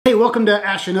welcome to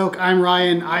Ash and Oak. I'm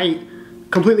Ryan. I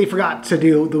completely forgot to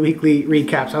do the weekly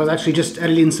recaps. I was actually just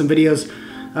editing some videos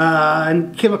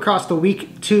and came across the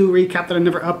week 2 recap that I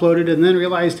never uploaded, and then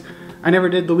realized I never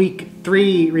did the week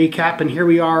 3 recap, and here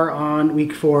we are on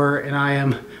week 4, and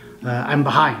I'm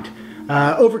behind.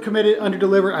 Overcommitted,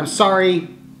 underdelivered. I'm sorry,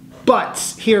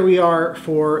 but here we are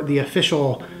for the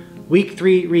official week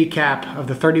 3 recap of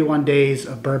the 31 days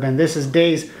of bourbon. This is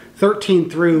days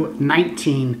 13 through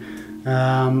 19.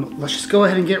 Let's just go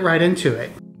ahead and get right into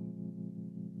it.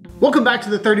 Welcome back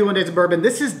to the 31 days of bourbon.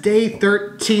 This is day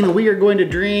 13. We are going to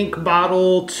drink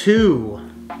bottle 2.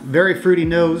 Very fruity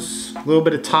nose, a little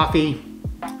bit of toffee,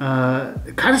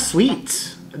 kind of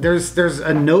sweet. There's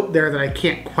a note there that I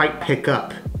can't quite pick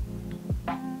up.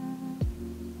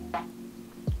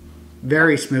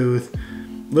 Very smooth,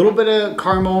 a little bit of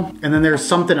caramel, and then there's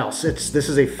something else. This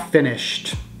is a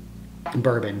finished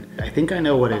bourbon. I think I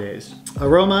know what it is.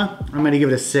 Aroma, I'm gonna give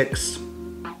it a 6.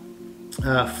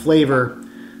 Flavor,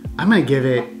 I'm gonna give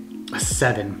it a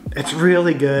 7. It's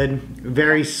really good,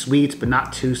 very sweet, but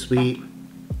not too sweet.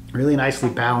 Really nicely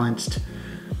balanced.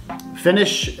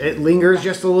 Finish, it lingers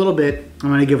just a little bit. I'm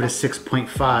gonna give it a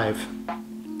 6.5.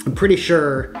 I'm pretty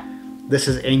sure this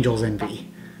is Angel's Envy.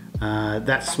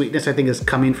 That sweetness, I think, is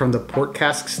coming from the port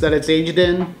casks that it's aged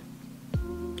in.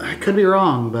 I could be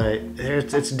wrong, but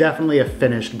it's definitely a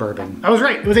finished bourbon. I was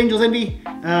right, it was Angel's Envy.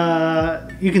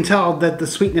 You can tell that the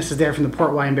sweetness is there from the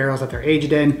port wine barrels that they're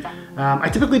aged in. I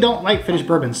typically don't like finished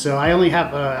bourbons, so I only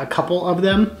have a couple of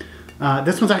them.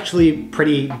 This one's actually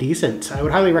pretty decent. I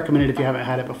would highly recommend it if you haven't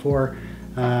had it before.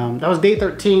 That was day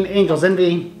 13, Angel's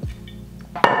Envy.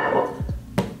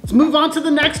 Let's move on to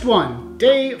the next one,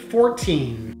 day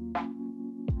 14.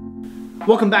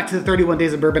 Welcome back to the 31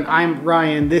 Days of Bourbon. I'm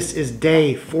Ryan. This is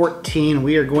day 14.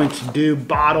 We are going to do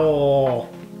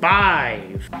bottle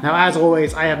 5. Now, as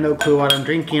always, I have no clue what I'm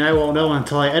drinking. I won't know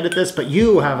until I edit this, but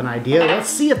you have an idea. Let's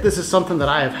see if this is something that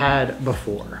I have had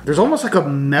before. There's almost like a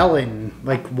melon,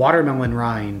 like watermelon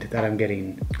rind that I'm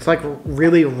getting. It's like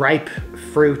really ripe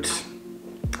fruit.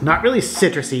 Not really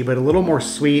citrusy, but a little more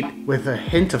sweet with a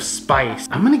hint of spice.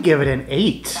 I'm gonna give it an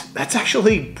 8. That's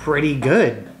actually pretty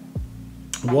good.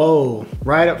 Whoa,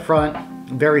 right up front,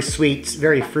 very sweet,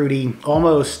 very fruity,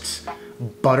 almost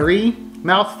buttery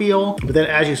mouthfeel. But then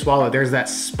as you swallow it, there's that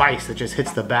spice that just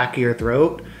hits the back of your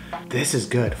throat. This is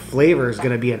good. Flavor is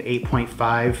gonna be an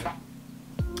 8.5.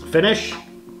 Finish,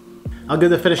 I'll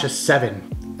give the finish a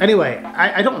 7. Anyway,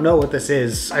 I don't know what this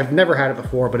is. I've never had it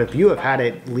before, but if you have had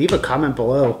it, leave a comment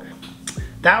below.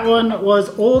 That one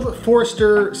was Old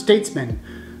Forester Statesman.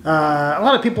 A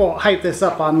lot of people hype this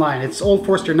up online. It's Old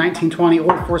Forester 1920,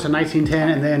 Old Forester 1910,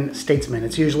 and then Statesman.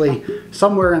 It's usually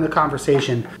somewhere in the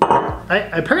conversation. I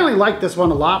apparently like this one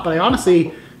a lot, but I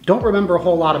honestly don't remember a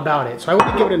whole lot about it, so I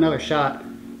want to give it another shot.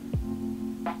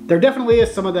 There definitely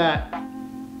is some of that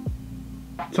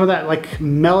like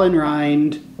melon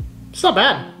rind. It's not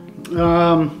bad.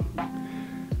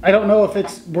 I don't know if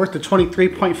it's worth the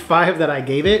 23.5 that I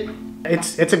gave it.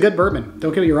 It's a good bourbon,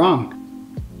 don't get me wrong.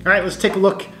 All right, let's take a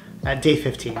look at day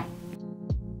 15.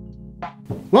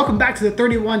 Welcome back to the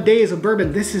 31 Days of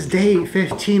Bourbon. This is day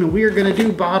 15, and we are gonna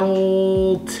do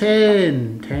bottle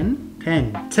 10.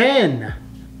 10.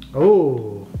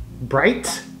 Oh,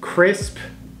 bright, crisp.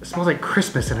 It smells like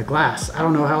Christmas in a glass. I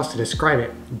don't know how else to describe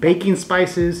it. Baking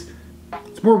spices.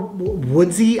 It's more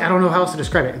woodsy. I don't know how else to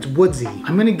describe it. It's woodsy.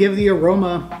 I'm gonna give the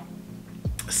aroma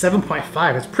a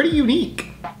 7.5. It's pretty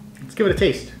unique. Let's give it a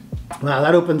taste. Wow,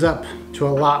 that opens up to a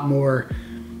lot more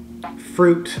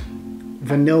fruit,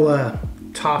 vanilla,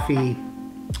 toffee.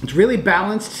 It's really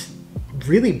balanced,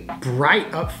 really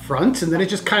bright up front, and then it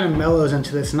just kind of mellows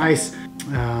into this nice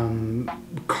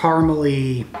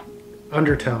caramely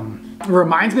undertone. It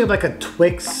reminds me of like a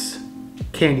Twix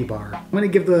candy bar. I'm gonna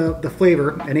give the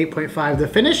flavor an 8.5. The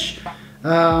finish,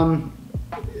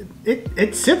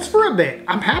 it sits for a bit.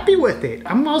 I'm happy with it.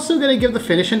 I'm also gonna give the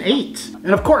finish an 8.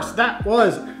 And of course, that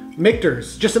was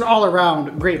Michter's, just an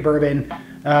all-around great bourbon.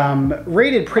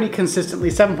 Rated pretty consistently,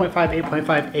 7.5,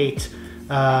 8.5, 8.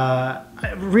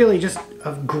 Really just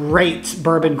a great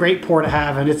bourbon, great pour to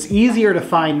have, and it's easier to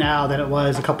find now than it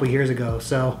was a couple years ago.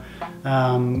 So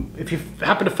if you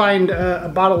happen to find a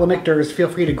bottle of Michter's, feel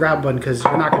free to grab one because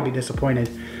you're not gonna be disappointed.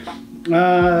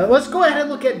 Let's go ahead and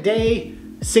look at day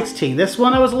 16. This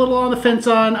one I was a little on the fence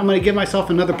on. I'm gonna give myself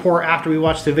another pour after we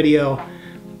watch the video.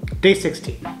 Day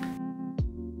 16.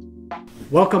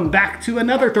 Welcome back to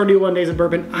another 31 Days of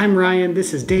Bourbon. I'm Ryan,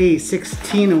 this is day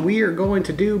 16, and we are going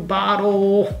to do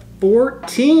bottle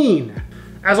 14.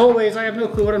 As always, I have no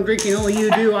clue what I'm drinking, only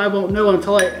you do. I won't know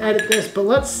until I edit this, but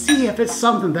let's see if it's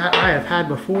something that I have had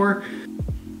before.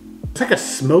 It's like a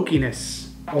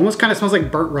smokiness. Almost kind of smells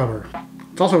like burnt rubber.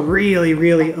 It's also really,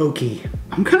 really oaky.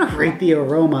 I'm gonna rate the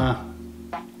aroma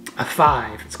a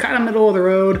 5. It's kind of middle of the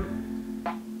road.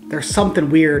 There's something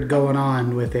weird going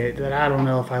on with it that I don't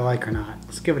know if I like or not.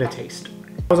 Let's give it a taste.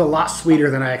 It was a lot sweeter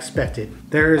than I expected.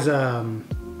 There's,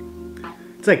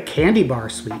 it's like candy bar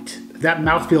sweet. That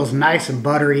mouth feels nice and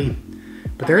buttery,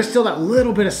 but there is still that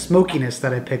little bit of smokiness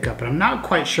that I pick up, and I'm not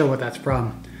quite sure what that's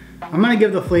from. I'm gonna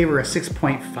give the flavor a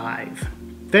 6.5.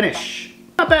 Finish.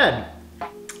 Not bad.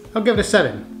 I'll give it a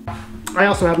 7. I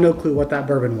also have no clue what that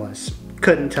bourbon was.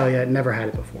 Couldn't tell you, I'd never had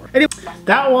it before. Anyway,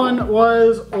 that one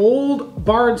was Old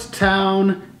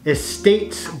Bardstown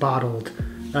Estates bottled.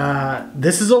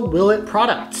 This is a Willet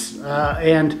product,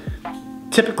 and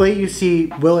typically you see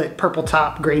Willet purple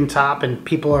top, green top, and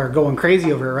people are going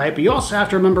crazy over it, right? But you also have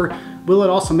to remember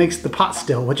Willet also makes the pot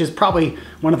still, which is probably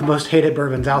one of the most hated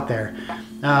bourbons out there.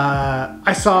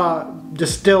 I saw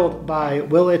distilled by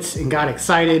Willets and got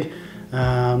excited.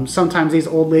 Sometimes these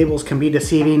old labels can be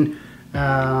deceiving.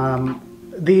 Legratio,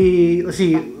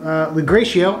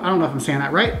 I don't know if I'm saying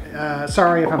that right.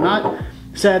 Sorry if I'm not.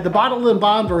 Said the bottled and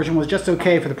bond version was just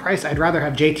okay for the price. I'd rather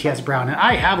have JTS Brown, and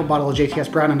I have a bottle of JTS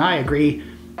Brown, and I agree.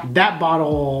 That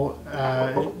bottle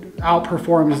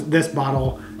outperforms this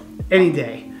bottle any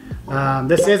day.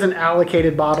 This is an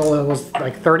allocated bottle. It was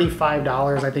like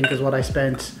 $35, I think, is what I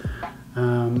spent.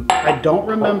 I don't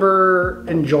remember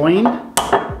enjoying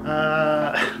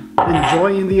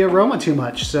the aroma too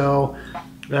much. So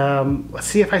let's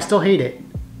see if I still hate it.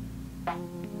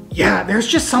 Yeah, there's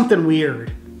just something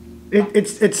weird.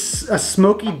 It's a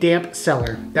smoky, damp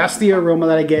cellar. That's the aroma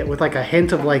that I get with like a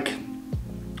hint of like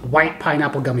white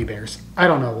pineapple gummy bears. I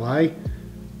don't know why.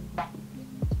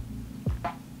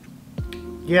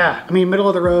 Yeah, I mean, middle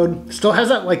of the road. Still has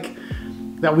that like,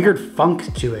 that weird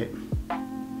funk to it.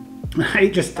 I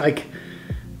just like,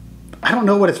 I don't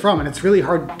know what it's from, and it's really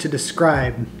hard to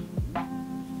describe.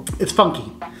 It's funky.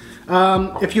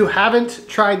 If you haven't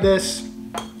tried this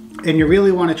and you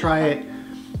really want to try it,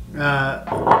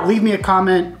 leave me a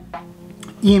comment,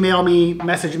 email me,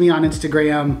 message me on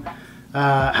Instagram,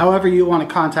 however you want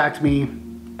to contact me,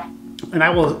 and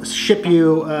I will ship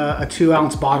you a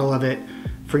 2-ounce bottle of it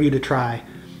for you to try.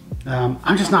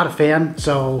 I'm just not a fan,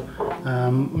 so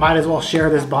might as well share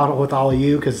this bottle with all of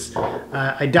you, because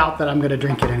I doubt that I'm going to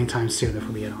drink it anytime soon, if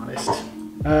we're being honest.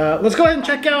 Let's go ahead and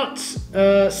check out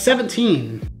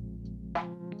 17.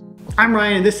 I'm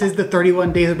Ryan, and this is the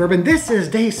 31 Days of Bourbon. This is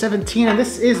day 17, and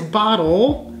this is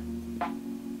bottle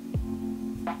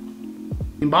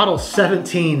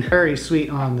 17. Very sweet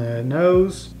on the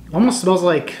nose. Almost smells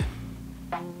like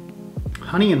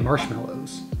honey and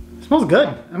marshmallows. It smells good.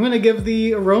 I'm gonna give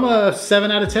the aroma a 7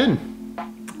 out of 10.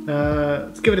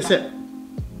 Let's give it a sip.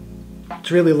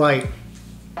 It's really light.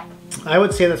 I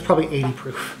would say that's probably 80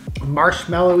 proof.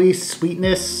 Marshmallowy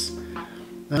sweetness.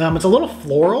 It's a little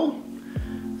floral.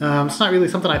 It's not really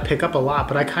something I pick up a lot,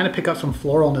 but I kind of pick up some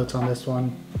floral notes on this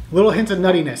one. Little hints of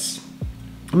nuttiness.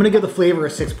 I'm gonna give the flavor a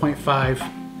 6.5.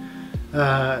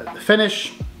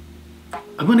 Finish,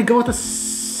 I'm gonna go with a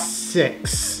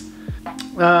 6.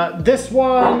 This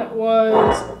one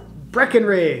was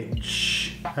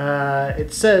Breckenridge.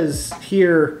 It says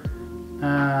here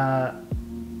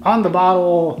on the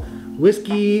bottle,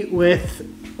 whiskey with,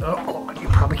 oh, you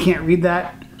probably can't read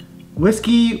that.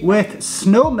 Whiskey with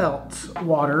snowmelt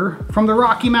water from the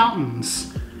Rocky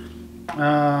Mountains.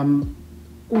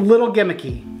 Little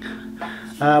gimmicky.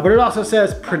 But it also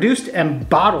says produced and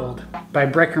bottled by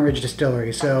Breckenridge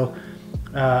Distillery. So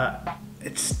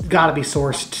it's gotta be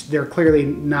sourced. They're clearly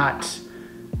not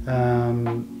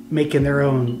making their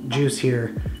own juice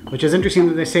here, which is interesting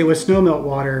that they say with snowmelt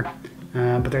water,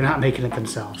 but they're not making it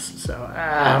themselves. So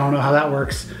I don't know how that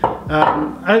works.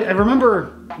 I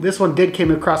remember this one did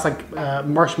came across like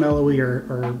marshmallowy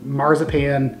or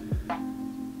marzipan.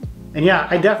 And yeah,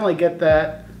 I definitely get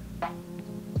that.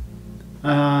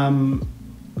 A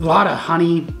lot of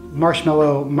honey,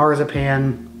 marshmallow,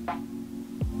 marzipan.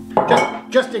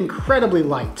 Just incredibly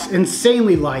light,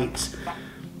 insanely light.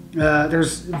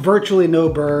 There's virtually no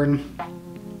burn.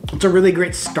 It's a really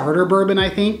great starter bourbon, I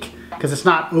think, because it's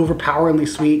not overpoweringly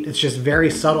sweet. It's just very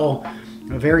subtle,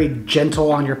 very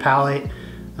gentle on your palate.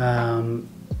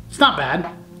 It's not bad.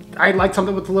 I'd like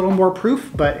something with a little more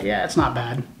proof, but yeah, it's not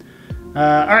bad.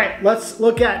 All right, let's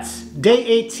look at day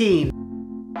 18.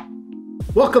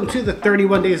 Welcome to the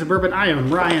 31 Days of Bourbon. I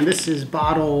am Ryan. This is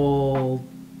bottle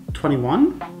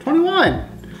 21? 21.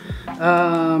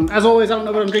 As always, I don't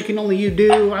know what I'm drinking, only you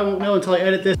do. I won't know until I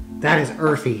edit this. That is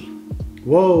earthy.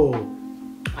 Whoa.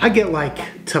 I get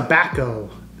like tobacco,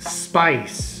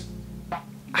 spice.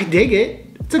 I dig it.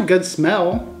 It's a good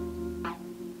smell.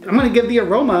 I'm gonna give the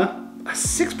aroma a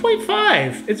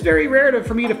 6.5. It's very rare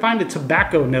for me to find a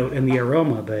tobacco note in the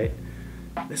aroma, but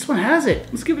this one has it.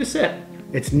 Let's give it a sip.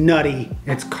 It's nutty,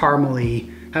 it's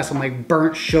caramely, has some like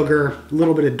burnt sugar, a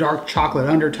little bit of dark chocolate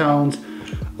undertones.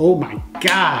 Oh my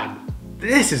God,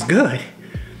 this is good.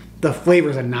 The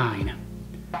flavor's a 9.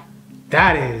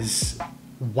 That is,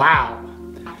 wow.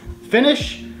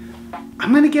 Finish,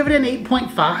 I'm gonna give it an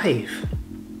 8.5.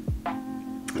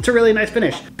 It's a really nice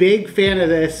finish. Big fan of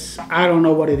this. I don't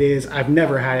know what it is. I've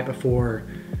never had it before,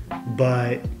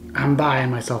 but I'm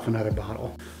buying myself another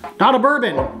bottle. Not a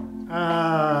bourbon.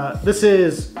 This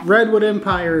is Redwood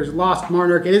Empire's Lost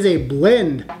Monarch. It is a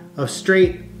blend of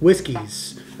straight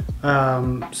whiskeys.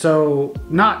 So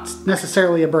not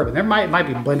necessarily a bourbon. There might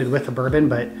be blended with a bourbon,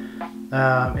 but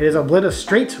it is a blend of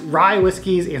straight rye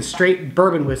whiskeys and straight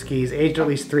bourbon whiskeys aged at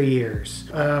least 3 years.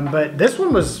 But this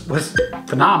one was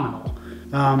phenomenal.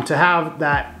 To have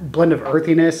that blend of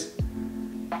earthiness.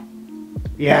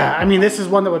 Yeah, I mean, this is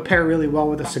one that would pair really well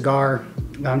with a cigar.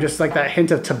 Just like that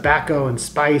hint of tobacco and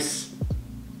spice.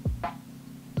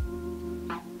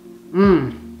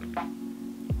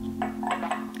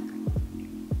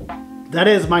 That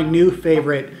is my new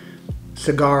favorite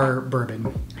cigar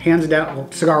bourbon. Hands down, well,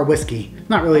 cigar whiskey.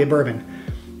 Not really a bourbon.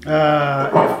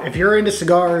 If you're into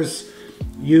cigars,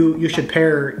 you should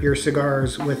pair your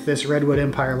cigars with this Redwood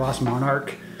Empire Lost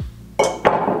Monarch.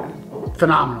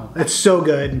 Phenomenal. It's so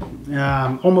good.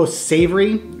 Almost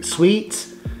savory, sweet,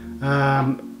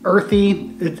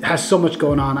 earthy. It has so much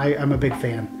going on. I'm a big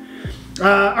fan.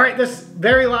 All right, this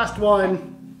very last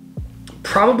one,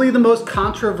 probably the most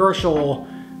controversial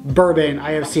bourbon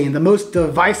I have seen, the most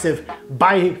divisive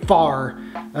by far.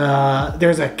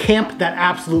 There's a camp that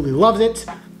absolutely loves it.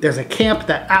 There's a camp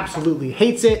that absolutely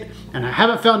hates it, and I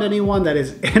haven't found anyone that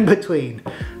is in between.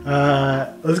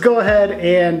 Let's go ahead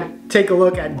and take a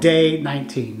look at day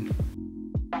 19.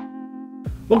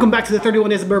 Welcome back to the 31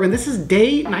 Days of Bourbon. This is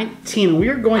day 19. We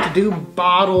are going to do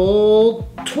bottle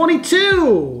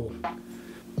 22.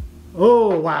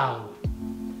 Oh, wow.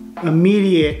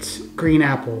 Immediate green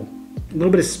apple. A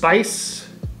little bit of spice.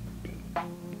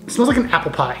 It smells like an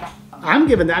apple pie. I'm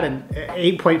giving that an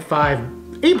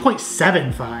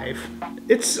 8.75.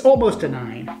 It's almost a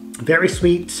 9. Very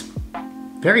sweet,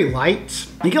 very light.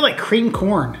 You get like cream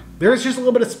corn. There's just a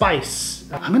little bit of spice.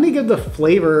 I'm gonna give the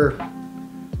flavor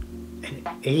an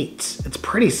 8. It's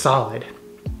pretty solid.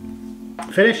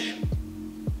 Finish,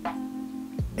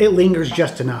 it lingers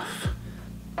just enough.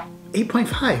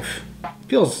 8.5,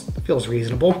 feels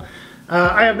reasonable.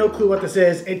 I have no clue what this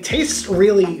is. It tastes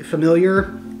really familiar,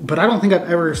 but I don't think I've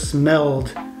ever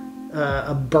smelled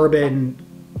a bourbon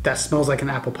that smells like an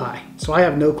apple pie. So I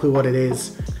have no clue what it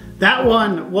is. That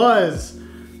one was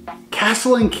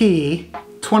Castle and Key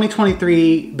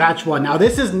 2023 Batch 1. Now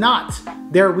this is not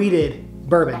their wheated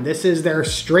bourbon. This is their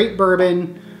straight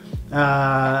bourbon.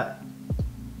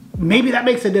 Maybe that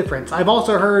makes a difference. I've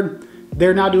also heard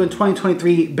they're now doing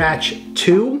 2023 Batch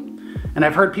 2. And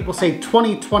I've heard people say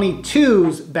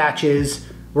 2022's batches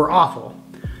were awful.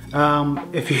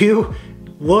 If you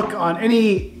look on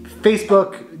any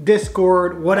Facebook,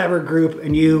 Discord, whatever group,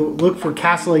 and you look for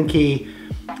Castle and Key,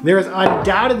 there is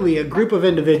undoubtedly a group of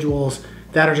individuals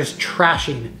that are just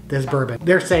trashing this bourbon.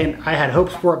 They're saying, I had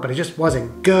hopes for it, but it just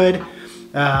wasn't good.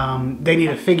 They need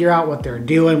to figure out what they're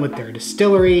doing with their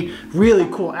distillery. Really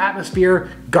cool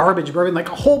atmosphere, garbage bourbon, like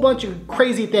a whole bunch of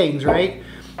crazy things, right?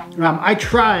 I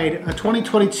tried a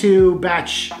 2022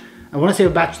 batch, I want to say a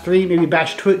batch 3, maybe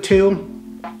batch 2,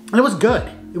 and it was good.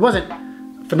 It wasn't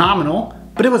phenomenal,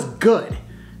 but it was good.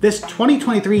 This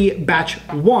 2023 batch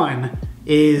 1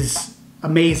 is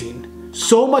amazing.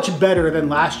 So much better than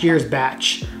last year's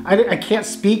batch. I can't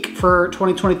speak for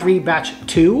 2023 batch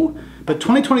 2, but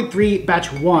 2023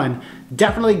 batch 1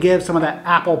 definitely gives some of that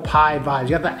apple pie vibes.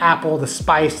 You have the apple, the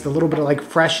spice, the little bit of like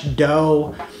fresh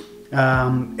dough.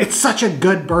 It's such a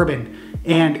good bourbon,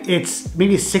 and it's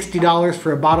maybe $60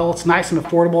 for a bottle. It's nice and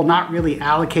affordable, not really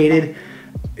allocated.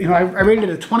 You know, I rated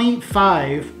it a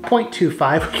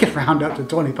 25.25. We can round up to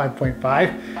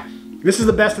 25.5. This is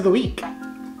the best of the week.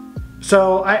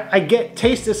 So I get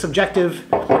taste is subjective.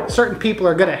 Certain people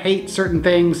are gonna hate certain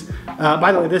things.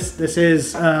 By the way, this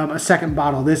is a second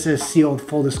bottle. This is sealed,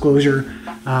 full disclosure,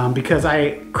 because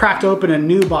I cracked open a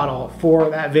new bottle for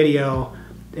that video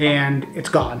and it's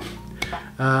gone.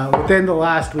 Within the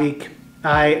last week,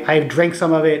 I've drank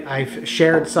some of it, I've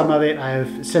shared some of it,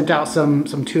 I've sent out some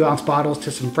 2-ounce bottles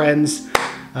to some friends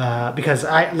because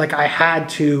I had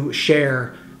to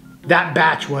share. That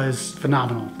batch was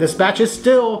phenomenal. This batch is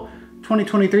still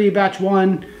 2023 batch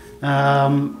 1.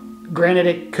 Granted,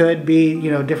 it could be,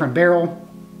 you know, different barrel.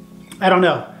 I don't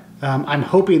know. I'm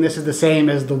hoping this is the same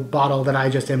as the bottle that I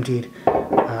just emptied,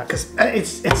 because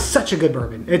it's such a good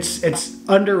bourbon. It's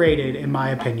underrated in my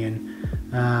opinion.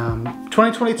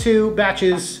 2022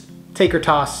 batches, take or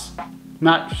toss.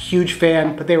 Not huge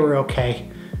fan, but they were okay.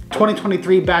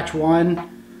 2023 batch 1,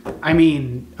 I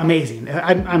mean, amazing.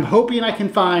 I'm hoping I can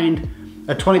find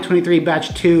a 2023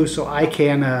 batch 2 so I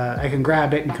can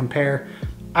grab it and compare.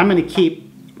 I'm gonna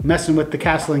keep messing with the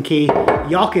Castle and Key.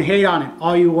 Y'all can hate on it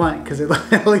all you want because it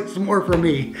leaves more for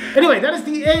me. Anyway, that is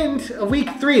the end of week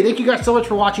 3. Thank you guys so much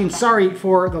for watching. Sorry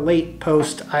for the late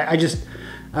post. I just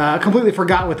completely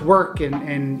forgot with work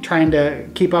and trying to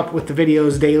keep up with the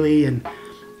videos daily, and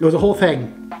it was a whole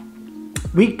thing.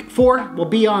 Week 4 will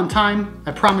be on time.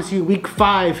 I promise you. Week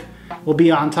 5 will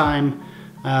be on time.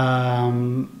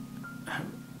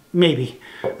 Maybe.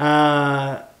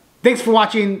 Thanks for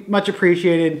watching. Much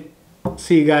appreciated.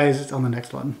 See you guys on the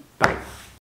next one. Bye.